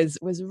thought was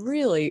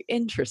really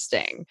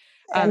interesting.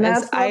 And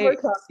that's what we're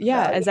talking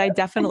about. As I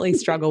definitely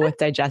struggle with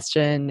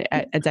digestion,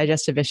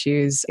 digestive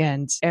issues,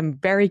 and am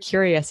very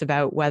curious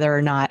about whether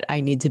or not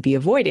I need to be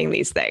avoiding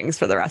these things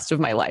for the rest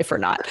of my life or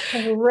not.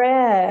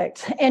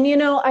 Correct. And,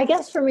 I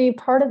guess for me,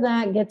 part of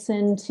that gets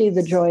into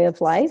the joy of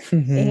life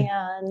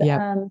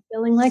and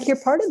feeling like you're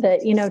part of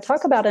it.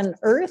 Talk about an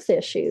earth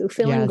issue,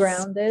 feeling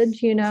grounded,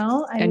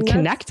 and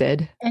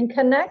connected. And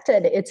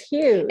connected. It's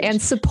huge.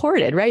 And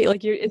supported, right?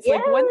 Like it's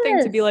like one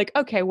thing to be like,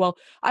 okay, well,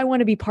 I want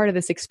to be part of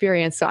this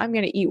experience, so I'm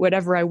going to eat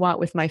whatever I want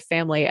with my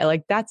family.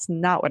 That's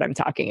not what I'm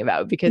talking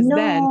about, because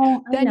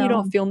then you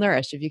don't feel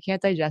nourished. If you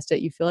can't digest it,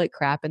 you feel like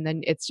crap. And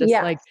then it's just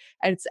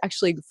it's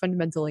actually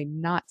fundamentally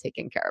not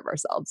taking care of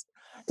ourselves.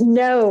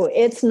 No,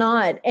 it's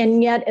not.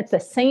 And yet at the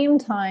same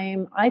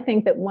time, I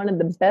think that one of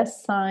the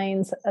best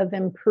signs of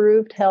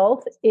improved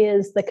health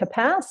is the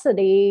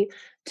capacity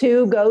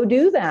to go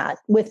do that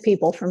with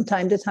people from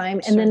time to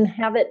time and then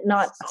have it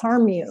not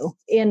harm you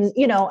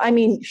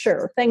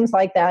sure, things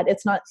like that.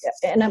 It's not,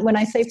 and when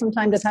I say from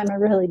time to time, I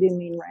really do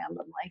mean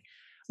randomly.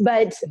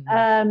 But,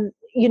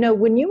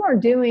 when you are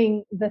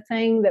doing the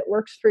thing that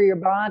works for your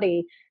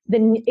body,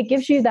 then it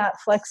gives you that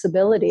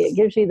flexibility. It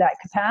gives you that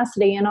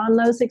capacity. And on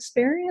those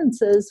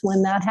experiences,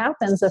 when that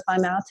happens, if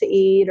I'm out to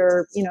eat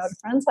or, at a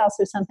friend's house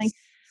or something,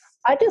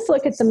 I just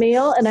look at the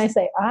meal and I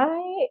say,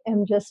 I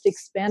am just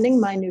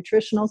expanding my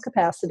nutritional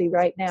capacity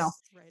right now.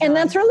 And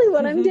that's really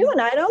what I'm doing.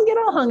 I don't get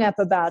all hung up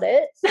about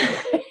it.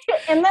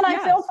 And then I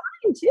feel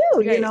fine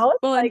too,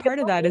 Well, and part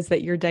of that is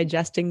that you're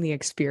digesting the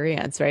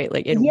experience, right?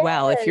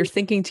 If you're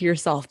thinking to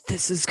yourself,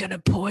 this is going to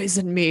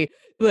poison me,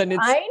 then it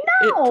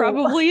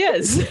probably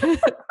is.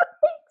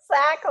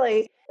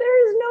 Exactly.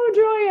 There is no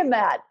no joy in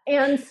that.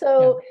 And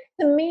so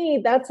to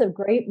me, that's a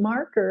great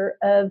marker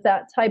of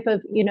that type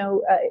of,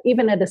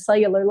 even at a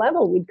cellular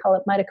level, we'd call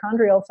it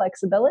mitochondrial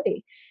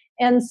flexibility.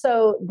 And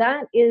so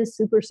that is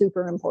super,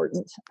 super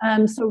important.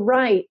 So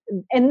right.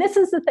 And this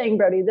is the thing,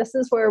 Brody, this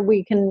is where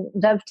we can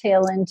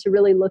dovetail into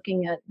really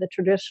looking at the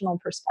traditional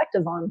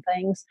perspective on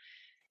things.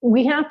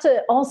 We have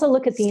to also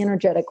look at the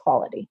energetic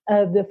quality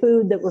of the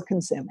food that we're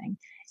consuming.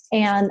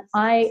 And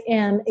I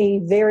am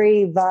a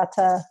very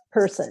Vata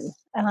person.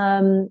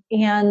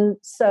 And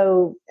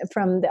so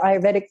from the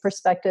Ayurvedic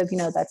perspective,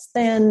 that's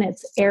thin,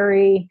 it's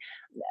airy.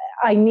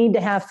 I need to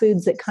have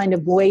foods that kind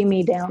of weigh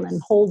me down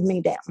and hold me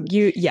down.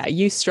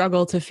 You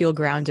struggle to feel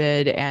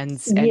grounded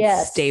and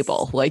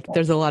stable. Like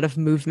there's a lot of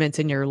movement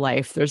in your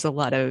life. There's a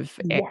lot of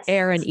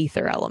air and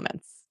ether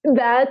elements.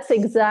 That's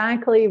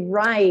exactly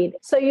right.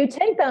 So you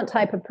take that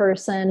type of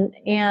person,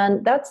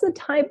 and that's a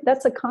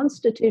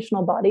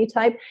constitutional body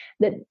type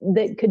that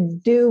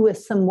could do with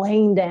some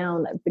weighing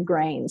down of the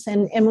grains.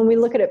 And when we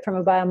look at it from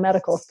a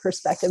biomedical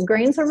perspective,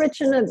 grains are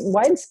rich in a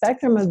wide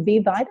spectrum of B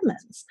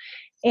vitamins.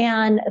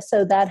 And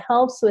so that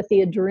helps with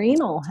the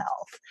adrenal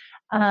health.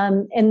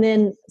 And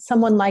then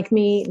someone like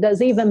me does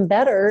even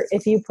better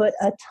if you put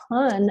a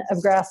ton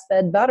of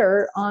grass-fed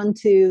butter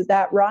onto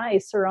that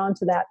rice or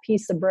onto that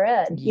piece of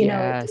bread.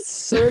 It's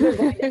sort of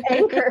like an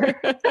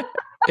anchor.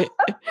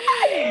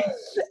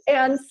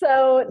 And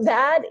so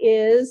that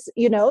is,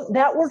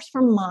 that works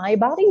for my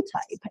body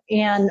type.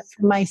 And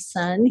for my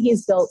son,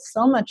 he's built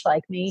so much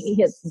like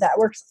me. That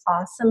works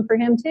awesome for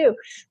him too.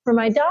 For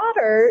my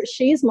daughter,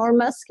 she's more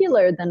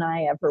muscular than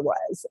I ever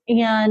was.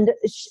 And,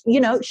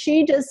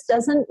 she just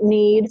doesn't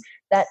need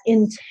that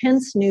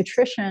intense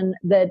nutrition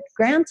that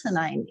Grant and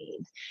I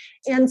need.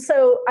 And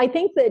so I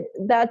think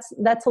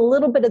that's a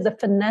little bit of the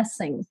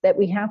finessing that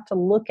we have to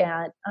look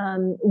at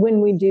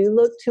when we do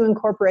look to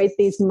incorporate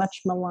these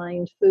much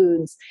maligned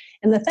foods.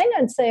 And the thing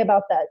I'd say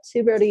about that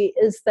too, Brody,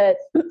 is that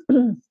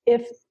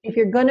if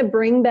you're going to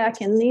bring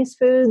back in these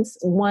foods,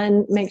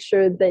 one, make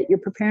sure that you're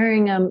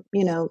preparing them,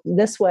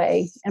 this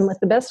way and with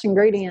the best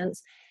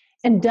ingredients.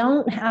 And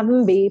don't have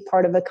them be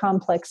part of a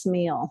complex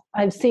meal.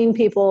 I've seen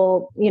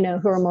people,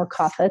 who are more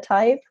kapha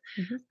type,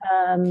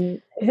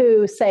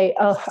 who say,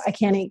 "Oh, I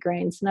can't eat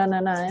grains." No.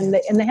 And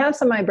they have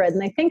some of my bread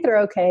and they think they're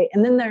okay.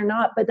 And then they're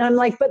not. But I'm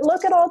like, but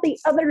look at all the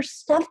other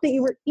stuff that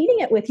you were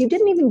eating it with. You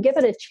didn't even give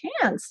it a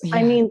chance. Yeah.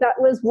 I mean, that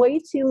was way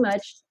too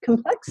much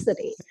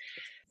complexity.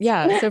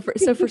 Yeah.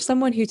 So for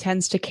someone who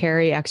tends to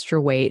carry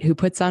extra weight, who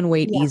puts on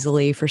weight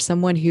easily, for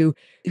someone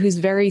who's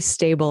very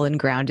stable and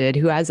grounded,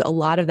 who has a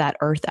lot of that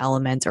earth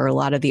element or a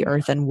lot of the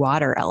earth and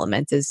water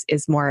element is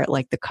more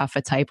like the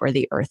kapha type or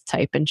the earth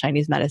type in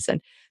Chinese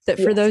medicine. That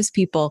for those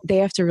people, they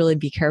have to really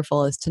be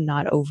careful as to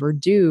not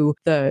overdo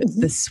the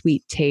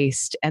sweet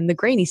taste and the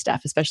grainy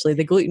stuff, especially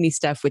the gluten-y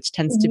stuff, which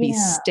tends to be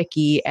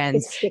sticky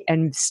and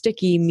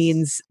sticky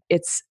means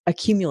it's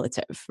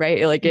accumulative,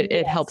 right? Like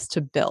it helps to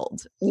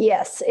build.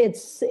 Yes,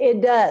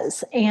 it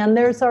does. And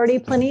there's already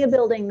plenty of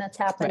building that's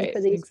happening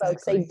for these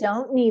folks. They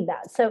don't need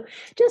that. So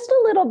just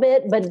a little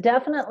bit, but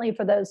definitely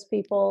for those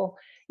people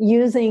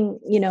using,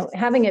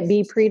 having it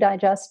be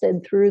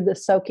pre-digested through the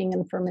soaking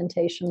and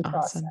fermentation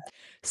process.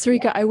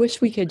 Sarica, I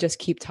wish we could just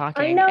keep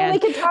talking. I know, we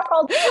could talk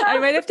all the time. I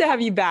might have to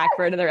have you back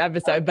for another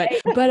episode, but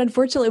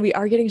unfortunately we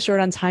are getting short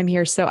on time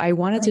here. So I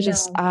wanted to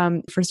just,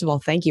 first of all,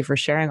 thank you for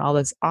sharing all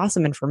this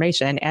awesome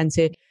information and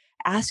to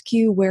ask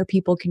you where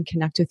people can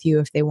connect with you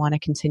if they want to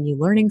continue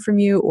learning from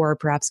you or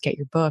perhaps get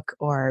your book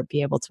or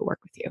be able to work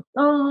with you.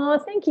 Oh,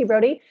 thank you,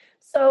 Brody.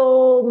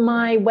 So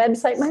my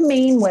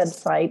main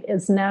website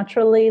is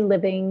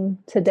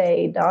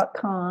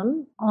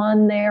naturallylivingtoday.com.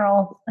 On there,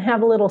 I'll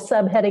have a little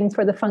subheading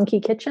for the Funky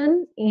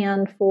Kitchen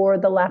and for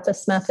the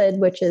Lapis Method,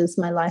 which is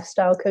my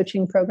lifestyle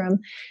coaching program,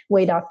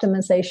 weight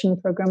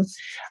optimization program.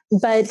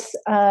 But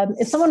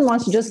if someone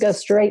wants to just go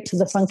straight to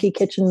the Funky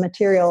Kitchen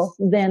material,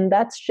 then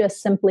that's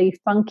just simply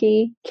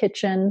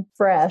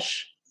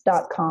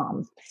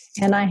funkykitchenfresh.com.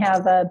 And I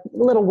have a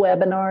little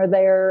webinar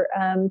there,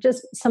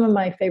 just some of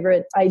my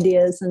favorite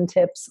ideas and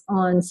tips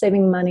on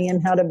saving money and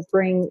how to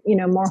bring,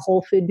 more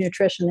whole food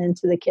nutrition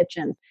into the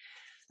kitchen.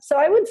 So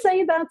I would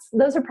say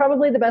those are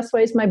probably the best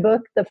ways. My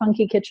book, The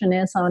Funky Kitchen,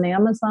 is on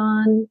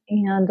Amazon,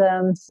 and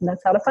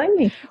that's how to find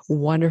me.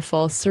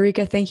 Wonderful.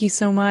 Sarica, thank you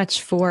so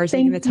much for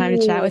taking the time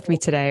to chat with me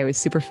today. It was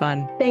super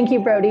fun. Thank you,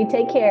 Brody.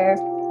 Take care.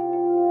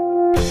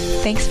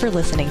 Thanks for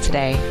listening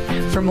today.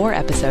 For more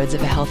episodes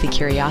of A Healthy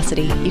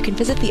Curiosity, you can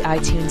visit the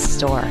iTunes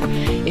store.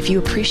 If you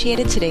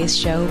appreciated today's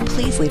show,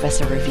 please leave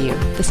us a review.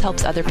 This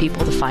helps other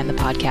people to find the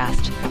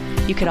podcast.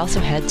 You could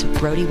also head to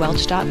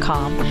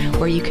brodywelch.com,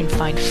 where you can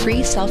find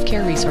free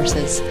self-care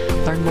resources,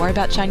 learn more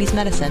about Chinese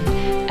medicine,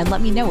 and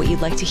let me know what you'd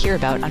like to hear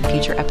about on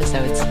future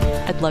episodes.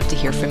 I'd love to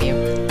hear from you.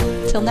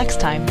 Till next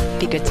time,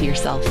 be good to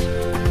yourself.